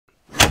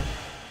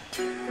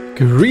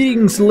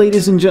Greetings,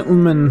 ladies and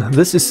gentlemen,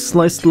 this is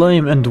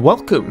slicedlime and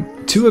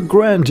welcome to a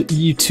grand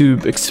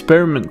YouTube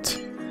experiment.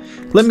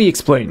 Let me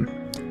explain.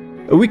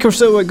 A week or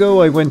so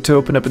ago I went to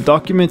open up a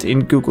document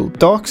in Google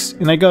Docs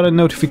and I got a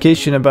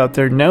notification about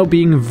there now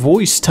being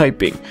voice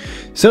typing.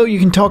 So you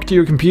can talk to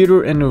your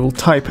computer and it will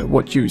type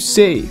what you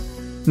say.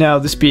 Now,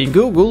 this being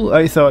Google,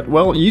 I thought,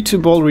 well,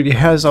 YouTube already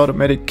has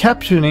automatic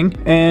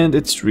captioning and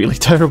it's really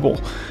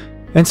terrible.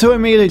 And so I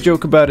made a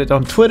joke about it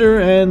on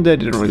Twitter and I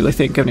didn't really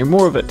think any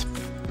more of it.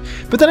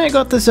 But then I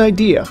got this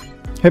idea.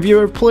 Have you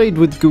ever played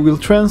with Google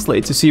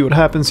Translate to see what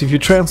happens if you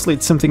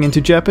translate something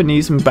into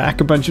Japanese and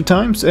back a bunch of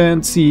times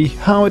and see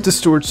how it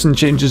distorts and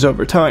changes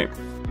over time?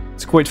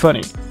 It's quite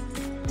funny.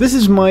 This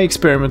is my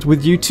experiment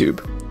with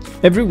YouTube.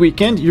 Every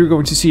weekend you're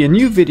going to see a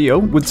new video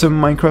with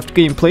some Minecraft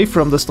gameplay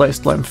from the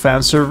slicedlime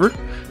fan server,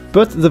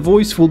 but the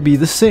voice will be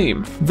the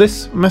same,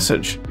 this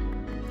message.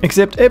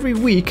 Except every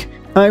week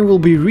I will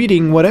be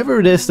reading whatever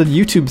it is that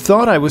YouTube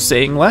thought I was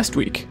saying last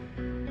week.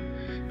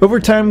 Over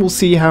time we'll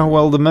see how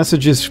well the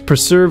message is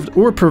preserved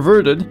or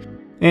perverted,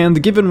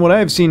 and given what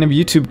I've seen of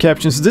YouTube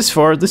captions this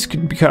far, this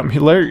could become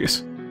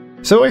hilarious.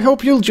 So I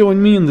hope you'll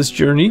join me in this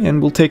journey and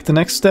we'll take the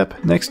next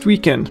step next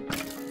weekend.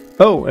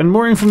 Oh, and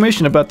more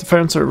information about the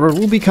fan server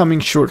will be coming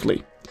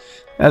shortly.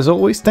 As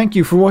always, thank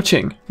you for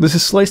watching. This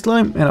is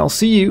slicedlime and I'll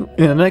see you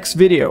in the next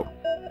video.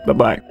 Bye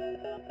bye.